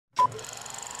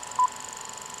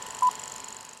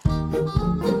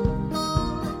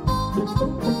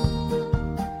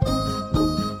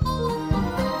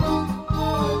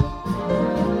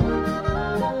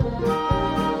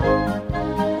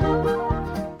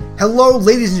Hello,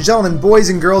 ladies and gentlemen, boys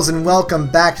and girls, and welcome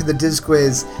back to the Diz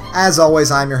Quiz. As always,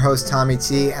 I'm your host, Tommy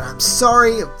T, and I'm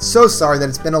sorry, so sorry that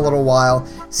it's been a little while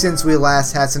since we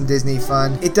last had some Disney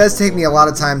fun. It does take me a lot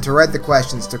of time to write the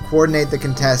questions, to coordinate the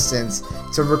contestants,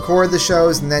 to record the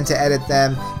shows, and then to edit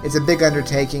them. It's a big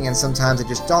undertaking, and sometimes I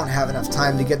just don't have enough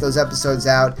time to get those episodes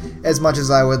out as much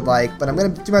as I would like, but I'm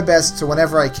going to do my best to,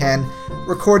 whenever I can,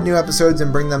 record new episodes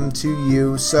and bring them to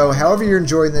you. So however you're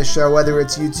enjoying this show, whether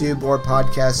it's YouTube or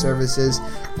podcast services,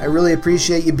 I really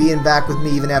appreciate you being back with me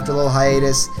even after a little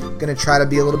hiatus. Going to try to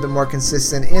be a little bit more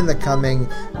consistent in the coming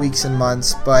weeks and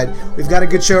months, but we've got a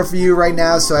good show for you right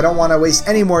now, so I don't want to waste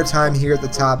any more time here at the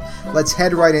top. Let's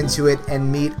head right into it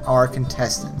and meet our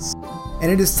contestants.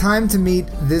 And it is time to meet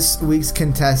this week's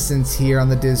contestants here on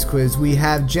the Diz Quiz. We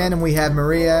have Jen and we have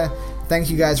Maria. Thank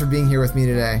you guys for being here with me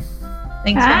today.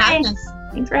 Thanks for having us.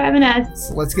 Thanks for having us.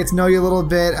 So let's get to know you a little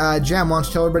bit. Jen, why don't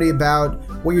you tell everybody about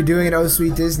what you're doing at Oh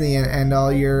Sweet Disney and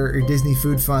all your Disney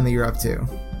food fun that you're up to?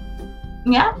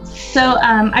 Yeah, so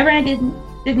I run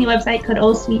a Disney website called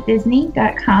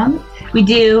ohsweetdisney.com. We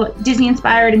do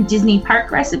Disney-inspired and Disney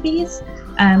park recipes.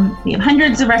 We have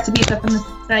hundreds of recipes up on the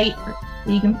site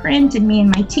that you can print, and me and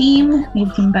my team, we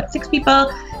have a team of about 6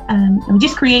 people, and we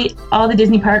just create all the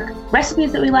Disney park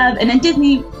recipes that we love, and then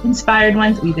Disney-inspired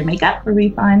ones we either make up or we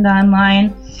find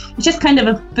online. It's just kind of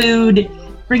a food,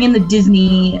 bringing the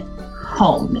Disney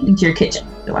home into your kitchen.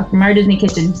 So from our Disney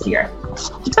kitchen to your, it's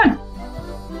fun.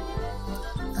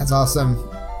 That's awesome.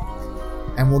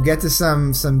 And we'll get to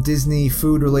some Disney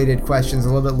food-related questions a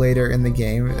little bit later in the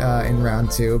game, in round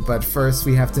 2. But first,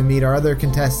 we have to meet our other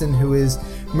contestant, who is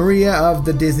Maria of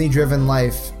the Disney Driven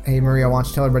Life. Hey, Maria, why don't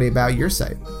you tell everybody about your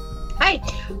site? Hi.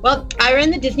 Well, I run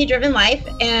the Disney Driven Life,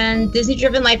 and Disney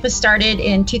Driven Life was started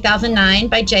in 2009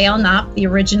 by J.L. Knopp, the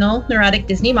original neurotic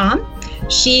Disney mom.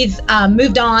 She's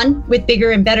moved on with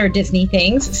bigger and better Disney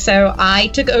things, so I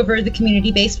took over the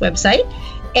community-based website.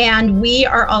 And we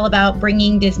are all about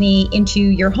bringing Disney into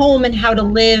your home and how to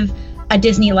live a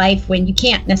Disney life when you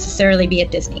can't necessarily be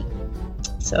at Disney.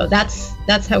 So that's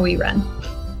how we run.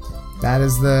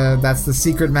 That's the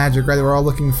secret magic, right? We're all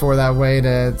looking for that way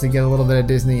to get a little bit of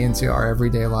Disney into our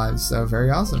everyday lives. So very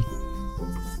awesome.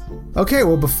 Okay,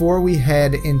 well, before we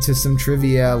head into some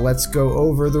trivia, let's go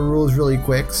over the rules really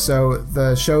quick. So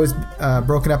the show is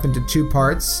broken up into 2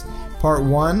 parts. Part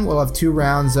 1, we'll have 2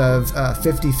 rounds of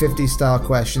 50-50 style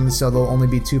questions, so there'll only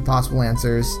be 2 possible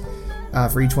answers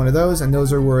for each one of those, and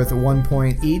those are worth 1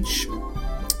 point each.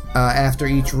 After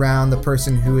each round, the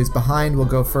person who is behind will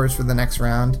go first for the next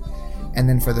round. And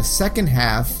then for the second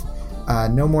half,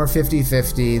 no more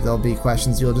 50-50. There'll be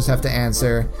questions you'll just have to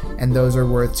answer, and those are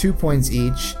worth 2 points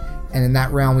each. And in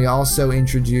that round, we also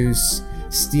introduce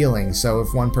stealing. So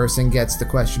if one person gets the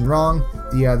question wrong,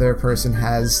 the other person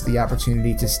has the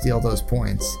opportunity to steal those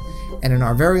points. And in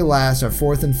our very last, our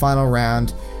 4th and final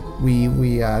round, we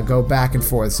go back and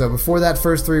forth. So before that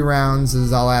first 3 rounds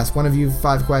is I'll ask one of you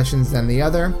 5 questions, then the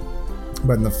other.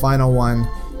 But in the final one,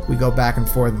 we go back and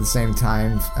forth at the same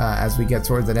time as we get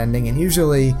towards that ending. And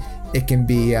usually it can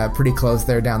be pretty close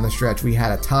there down the stretch. We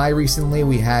had a tie recently.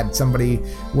 We had somebody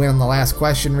win on the last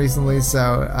question recently.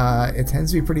 So it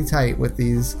tends to be pretty tight with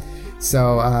these.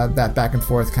 So that back and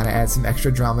forth kind of adds some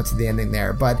extra drama to the ending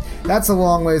there. But that's a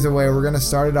long ways away. We're going to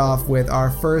start it off with our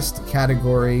first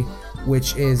category,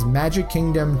 which is Magic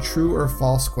Kingdom True or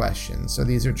False questions. So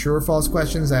these are true or false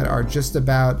questions that are just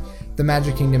about the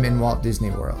Magic Kingdom in Walt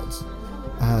Disney World.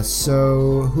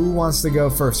 So who wants to go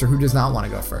first, or who does not want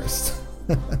to go first?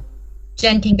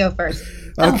 Jen can go first.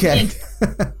 Okay.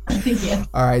 Thank you.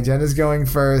 All right, Jen is going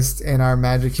first in our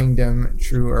Magic Kingdom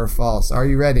True or False. Are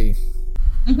you ready?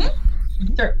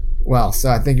 Mm-hmm. Sure. Well, so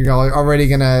I think you're already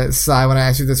going to sigh when I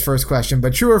ask you this first question,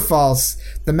 but true or false,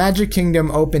 the Magic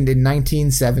Kingdom opened in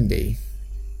 1970?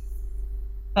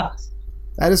 False.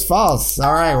 That is false.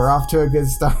 All right, we're off to a good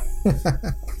start.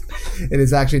 It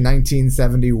is actually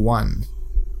 1971.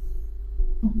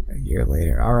 A year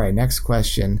later. All right, next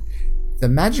question. The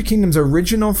Magic Kingdom's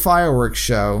original fireworks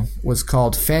show was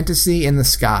called Fantasy in the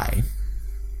Sky.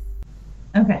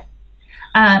 Okay.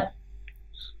 I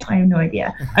have no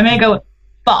idea. I'm going to go with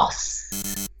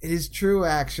false. It is true,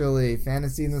 actually.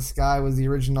 Fantasy in the Sky was the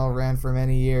original, ran for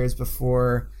many years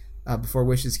before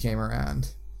Wishes came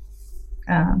around.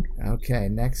 Okay,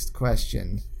 next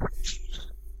question.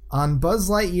 On Buzz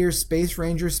Lightyear's Space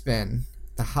Ranger spin,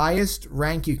 the highest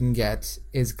rank you can get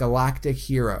is Galactic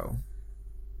Hero.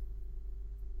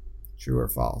 True or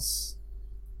false?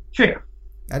 True.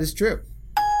 That is true.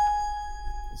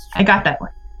 I got that one.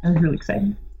 I was really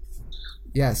excited.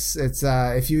 Yes, it's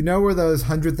if you know where those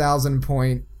 100,000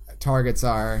 point targets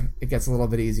are, it gets a little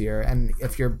bit easier. And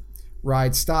if you're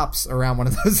ride stops around one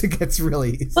of those, it gets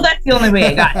really easy. Well, that's the only way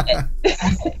I got it.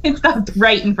 It stopped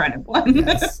right in front of one.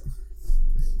 Yes.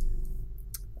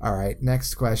 All right,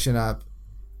 next question up.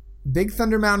 Big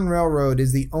Thunder Mountain Railroad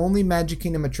is the only Magic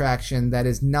Kingdom attraction that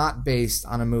is not based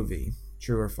on a movie.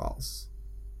 True or false?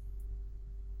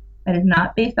 That is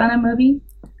not based on a movie?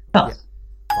 False.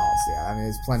 Yeah. False, yeah. I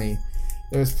mean,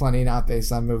 there's plenty not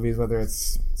based on movies, whether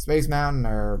it's Space Mountain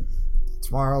or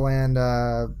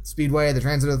Tomorrowland, Speedway, the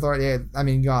Transit Authority. Yeah, I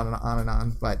mean, go on and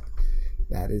on, but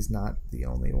that is not the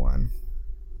only one.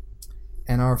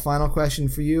 And our final question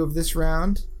for you of this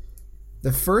round.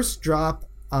 The first drop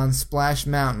on Splash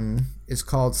Mountain is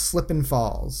called Slippin'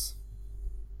 Falls.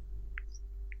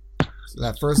 So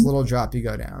that first little drop you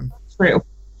go down. True.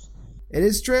 It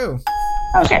is true.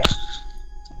 Okay.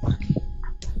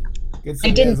 Good. I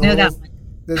didn't know that one.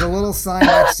 There's a little sign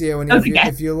next to you when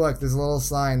if you look. There's a little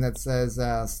sign that says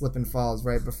Slippin' Falls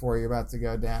right before you're about to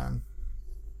go down.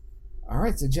 All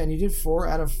right, so Jen, you did 4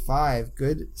 out of 5.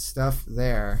 Good stuff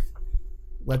there.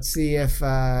 Let's see if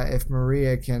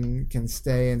Maria can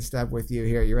stay in step with you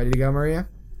here. You ready to go, Maria?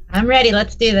 I'm ready.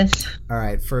 Let's do this. All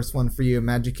right, first one for you.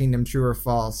 Magic Kingdom, true or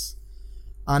false?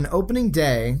 On opening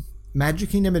day,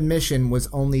 Magic Kingdom admission was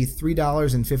only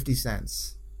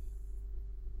 $3.50.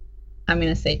 I'm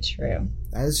going to say true.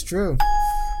 That is true.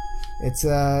 It's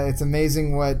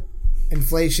amazing what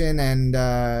inflation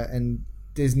and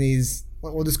Disney's,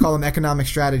 we'll just call them economic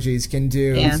strategies, can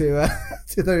do to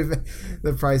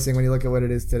the pricing when you look at what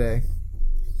it is today.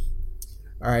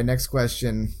 All right, next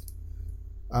question.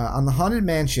 On the Haunted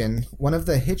Mansion, one of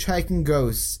the hitchhiking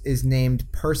ghosts is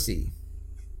named Percy.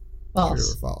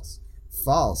 False. True or false?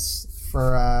 False.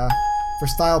 For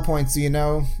style points, do you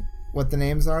know what the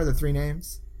names are? The 3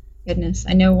 names? Goodness,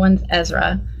 I know one's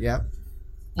Ezra. Yep.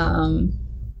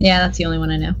 Yeah, that's the only one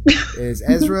I know. It is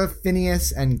Ezra,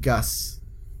 Phineas, and Gus.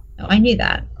 Oh, I knew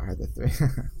that. Are the 3.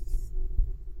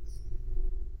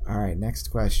 All right, next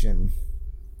question.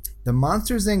 The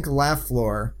Monsters, Inc. laugh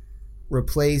floor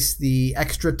replaced the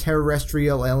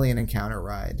extraterrestrial alien encounter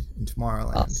ride in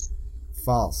Tomorrowland. False.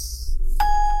 False.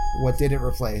 What did it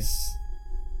replace?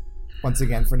 Once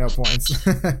again, for no points.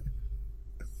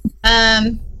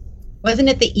 Wasn't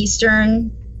it the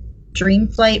Eastern Dream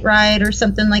Flight ride or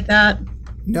something like that?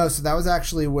 No, so that was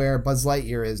actually where Buzz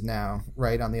Lightyear is now,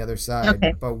 right on the other side.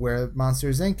 Okay. But where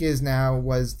Monsters, Inc. is now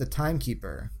was the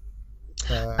Timekeeper.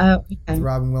 Okay. With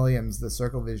Robin Williams, the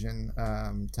Circle Vision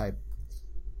type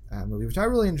movie, which I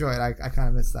really enjoyed. I kind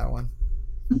of missed that one.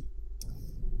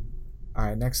 All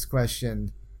right, next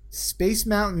question. Space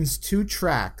Mountain's 2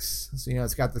 tracks, so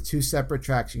it's got the 2 separate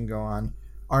tracks you can go on,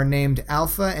 are named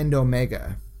Alpha and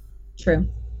Omega. True.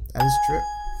 That is true.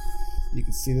 You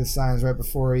can see the signs right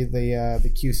before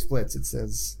the queue splits. It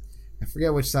says, I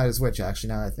forget which side is which, actually,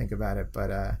 now that I think about it,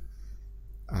 but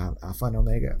Alpha and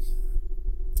Omega.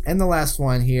 And the last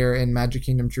one here in Magic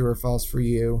Kingdom, true or false for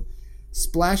you.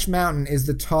 Splash Mountain is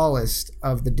the tallest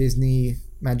of the Disney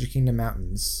Magic Kingdom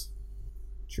mountains.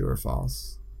 True or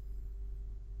false?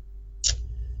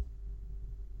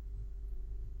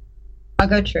 I'll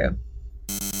go true.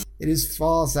 It is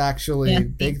false, actually. Yeah.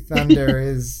 Big Thunder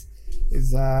is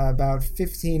about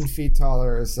 15 feet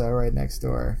taller or so right next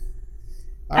door.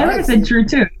 I would have said true,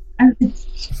 too.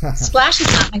 Splash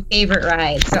is not my favorite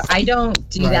ride, so I don't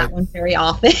do that one very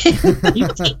often. You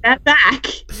take that back.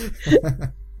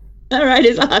 That ride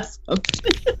is awesome.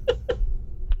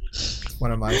 It's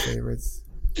one of my favorites.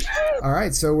 All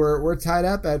right, so we're tied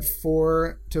up at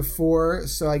 4-4.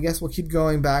 So I guess we'll keep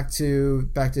going back to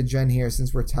Jen here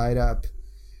since we're tied up.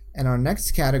 And our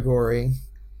next category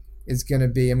is going to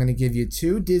be, I'm going to give you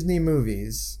 2 Disney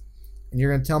movies, and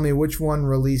you're going to tell me which one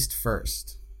released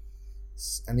first.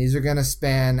 And these are going to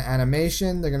span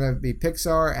animation. They're going to be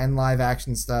Pixar and live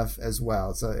action stuff as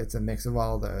well. So it's a mix of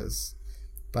all of those.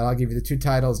 But I'll give you the 2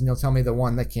 titles, and you'll tell me the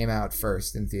one that came out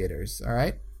first in theaters. All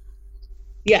right?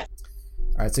 Yeah.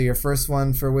 All right, so your first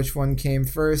one for which one came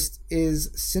first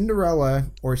is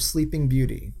Cinderella or Sleeping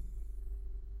Beauty?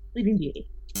 Sleeping Beauty.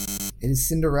 It is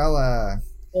Cinderella,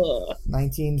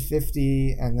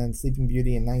 1950, and then Sleeping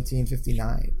Beauty in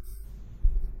 1959.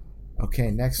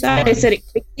 Okay, next one. I said it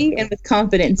quickly and with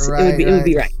confidence. Right, it would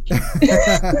be right.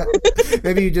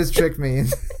 Maybe you just tricked me.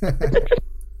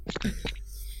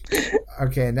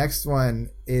 Okay, next one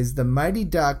is The Mighty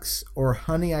Ducks or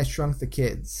Honey, I Shrunk the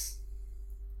Kids?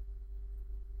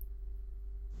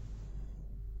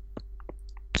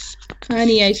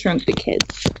 Honey, I Shrunk the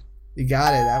Kids. You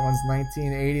got it. That one's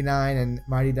 1989 and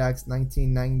Mighty Ducks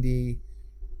 1990.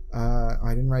 I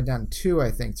didn't write down 2,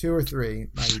 I think. 2 or 3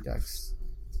 Mighty Ducks.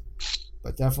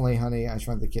 But definitely Honey, I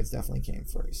Shrunk the Kids definitely came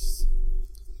first.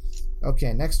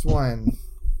 Okay, next one.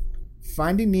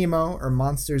 Finding Nemo or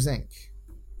Monsters, Inc.?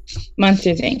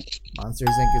 Monsters, Inc. Monsters,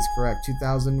 Inc. is correct.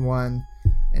 2001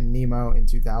 and Nemo in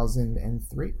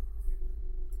 2003.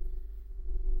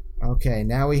 Okay,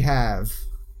 now we have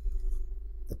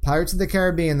the Pirates of the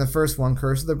Caribbean, the first one,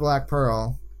 Curse of the Black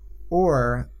Pearl,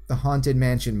 or the Haunted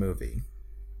Mansion movie.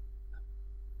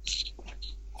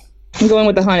 I'm going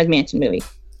with the Haunted Mansion movie.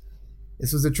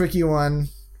 This was a tricky one,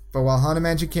 but while Haunted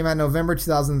Mansion came out in November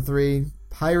 2003,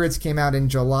 Pirates came out in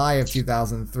July of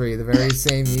 2003, the very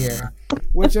same year.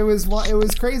 Which it was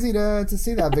crazy to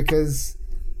see that, because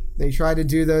they tried to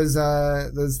do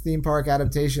those theme park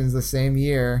adaptations the same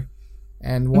year,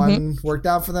 and one worked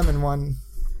out for them and one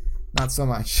not so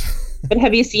much. But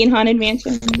have you seen Haunted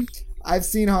Mansion? I've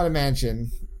seen Haunted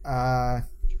Mansion.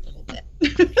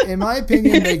 In my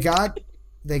opinion, they got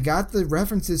the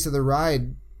references to the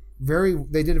ride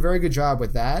they did a very good job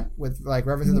with that, with like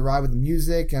referencing the ride with the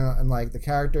music and like the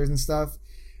characters and stuff.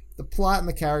 The plot and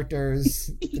the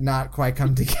characters did not quite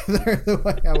come together the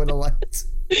way I would have liked.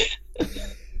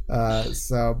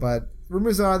 But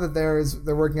rumors are that they're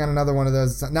working on another one of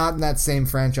those, not in that same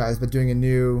franchise, but doing a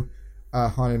new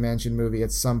Haunted Mansion movie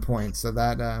at some point. So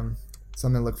that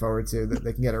something to look forward to, that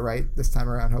they can get it right this time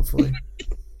around, hopefully.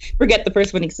 Forget the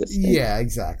first one existed. Yeah,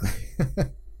 exactly.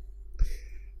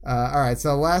 All right,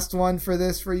 so last one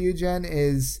for you, Jen,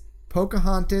 is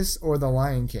Pocahontas or The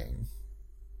Lion King?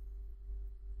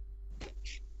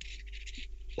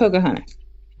 Pocahontas.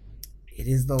 It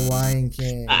is The Lion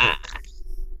King.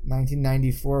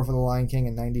 1994 for The Lion King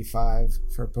and 95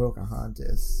 for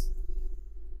Pocahontas.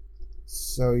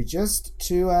 So just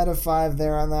 2 out of 5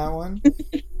 there on that one.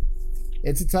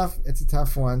 It's a tough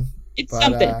one. It's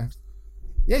something.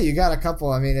 Yeah, you got a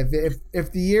couple. I mean,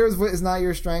 if the year is not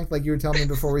your strength, like you were telling me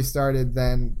before we started,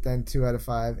 then 2 out of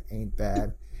 5 ain't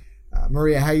bad.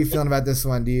 Maria, how are you feeling about this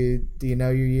one? Do you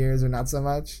know your years or not so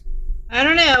much? I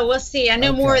don't know. We'll see. I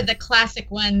know more of the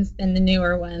classic ones than the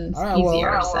newer ones. All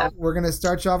right, so we're going to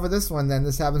start you off with this one then.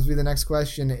 This happens to be the next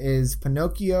question. Is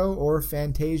Pinocchio or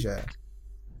Fantasia?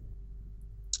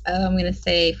 I'm going to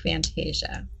say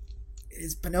Fantasia. It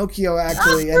is Pinocchio,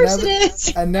 actually. Of course it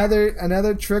is.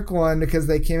 Another trick one, because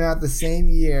they came out the same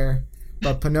year,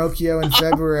 but Pinocchio in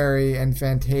February and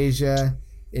Fantasia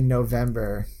in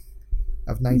November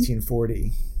of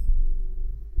 1940.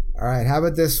 All right, how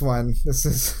about this one? This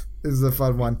is a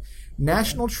fun one.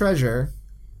 National Treasure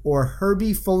or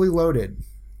Herbie Fully Loaded?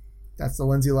 That's the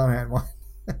Lindsay Lohan one.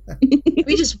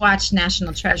 We just watched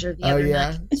National Treasure the other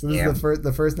night. So this is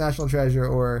the first National Treasure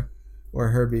or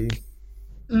Herbie.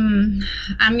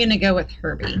 I'm going to go with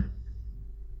Herbie.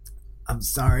 I'm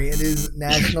sorry, it is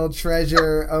National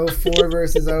Treasure 04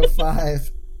 versus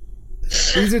 05.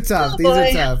 These are tough.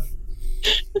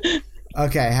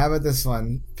 Okay, how about this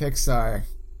one? Pixar.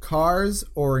 Cars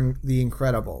or The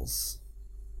Incredibles?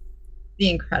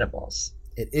 The Incredibles.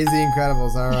 It is The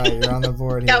Incredibles. All right, you're on the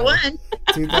board here. Got one.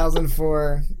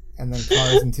 2004, and then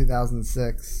Cars in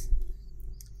 2006.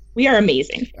 We are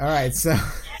amazing. All right, so...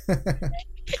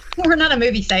 We're not a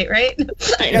movie site, right?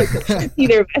 I know.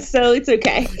 Neither of us, so it's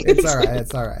okay. It's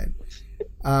all right.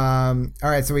 All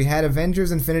right, so we had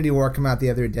Avengers Infinity War come out the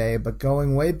other day, but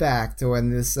going way back to when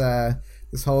this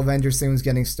whole Avengers thing was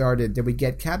getting started, did we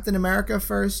get Captain America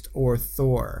first or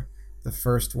Thor? The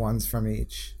first ones from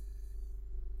each.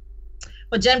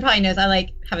 Well, Jen probably knows I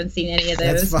haven't seen any of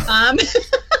those. That's fine.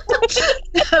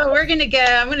 So I'm gonna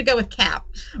go with Cap.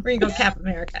 We're gonna go Cap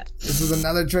America. This is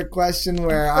another trick question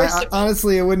where I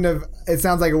honestly it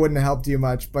sounds like it wouldn't have helped you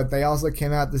much, but they also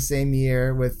came out the same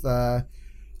year with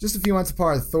just a few months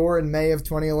apart. Thor in May of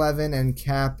 2011 and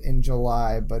Cap in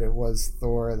July, but it was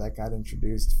Thor that got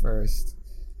introduced first.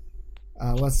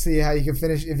 Let's see how you can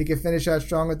finish. If you can finish out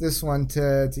strong with this one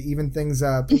to even things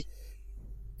up.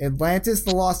 Atlantis: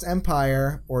 The Lost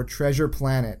Empire or Treasure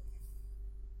Planet?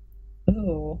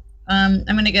 Oh, I'm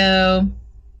gonna go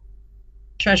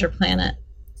Treasure Planet.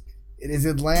 It is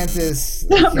Atlantis. It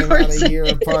came out a year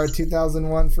apart.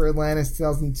 2001 for Atlantis,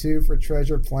 2002 for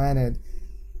Treasure Planet.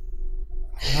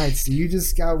 All right, so you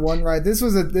just got one right. This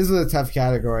was a tough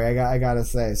category. I gotta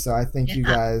say. So I think you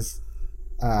guys,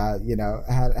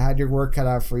 had your work cut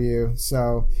out for you.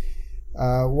 So.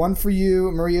 1 for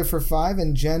you, Maria for 5,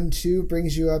 and Jen 2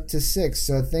 brings you up to 6.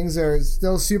 So things are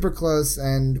still super close,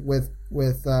 and with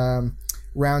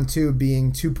round 2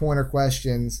 being 2-pointer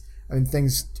questions, and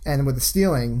with the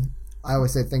stealing, I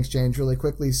always say things change really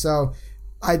quickly. So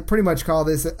I'd pretty much call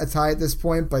this a tie at this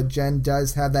point, but Jen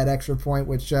does have that extra point,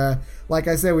 which, like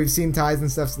I said, we've seen ties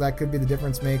and stuff, so that could be the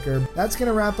difference maker. That's going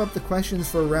to wrap up the questions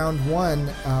for round 1.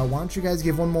 Why don't you guys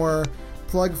give one more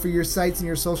plug for your sites and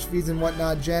your social feeds and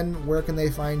whatnot. Jen, where can they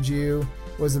find you?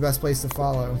 What's the best place to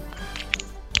follow?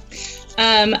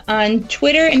 On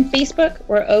Twitter and Facebook,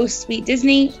 we're Oh Sweet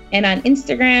Disney, and on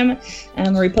Instagram,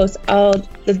 where we post all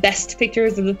the best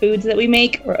pictures of the foods that we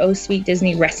make, or Oh Sweet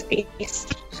Disney recipes.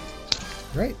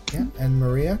 Great, yeah. And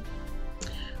Maria?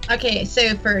 Okay,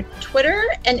 so for Twitter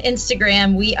and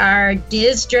Instagram, we are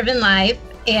Diz Driven Life,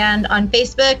 and on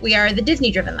Facebook, we are The Disney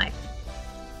Driven Life.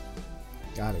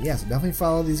 Got it. Yeah, so definitely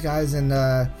follow these guys, and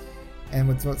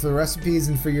with the recipes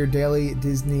and for your daily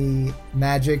Disney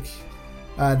magic.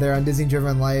 They're on Disney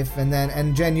Driven Life,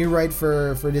 and Jen, you write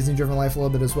for Disney Driven Life a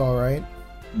little bit as well, right?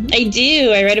 I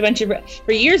do. I write a bunch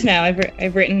for years now.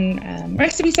 I've written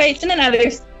recipe sites and then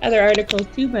other articles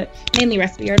too, but mainly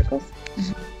recipe articles.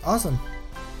 Awesome.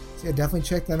 So yeah, definitely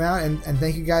check them out, and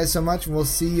thank you guys so much. We'll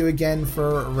see you again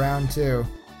for round 2.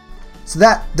 So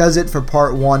that does it for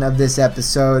part 1 of this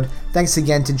episode. Thanks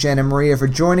again to Jen and Maria for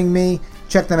joining me.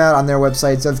 Check them out on their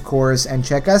websites, of course, and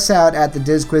check us out at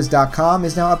thedizquiz.com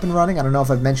is now up and running. I don't know if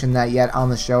I've mentioned that yet on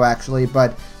the show, actually,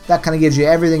 but that kind of gives you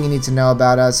everything you need to know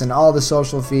about us and all the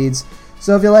social feeds.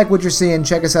 So if you like what you're seeing,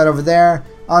 check us out over there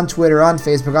on Twitter, on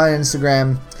Facebook, on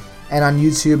Instagram, and on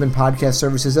YouTube and podcast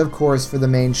services, of course, for the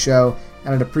main show.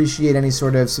 And I'd appreciate any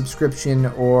sort of subscription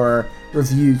or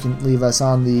review you can leave us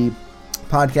on the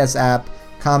podcast app,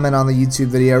 comment on the YouTube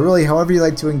video, really however you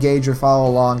like to engage or follow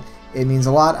along. It means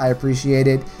a lot. I appreciate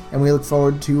it, and we look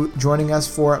forward to joining us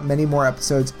for many more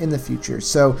episodes in the future.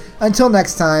 So until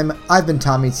next time, I've been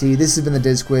Tommy T. This has been the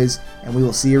Diz Quiz, and we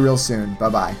will see you real soon.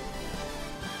 Bye-bye.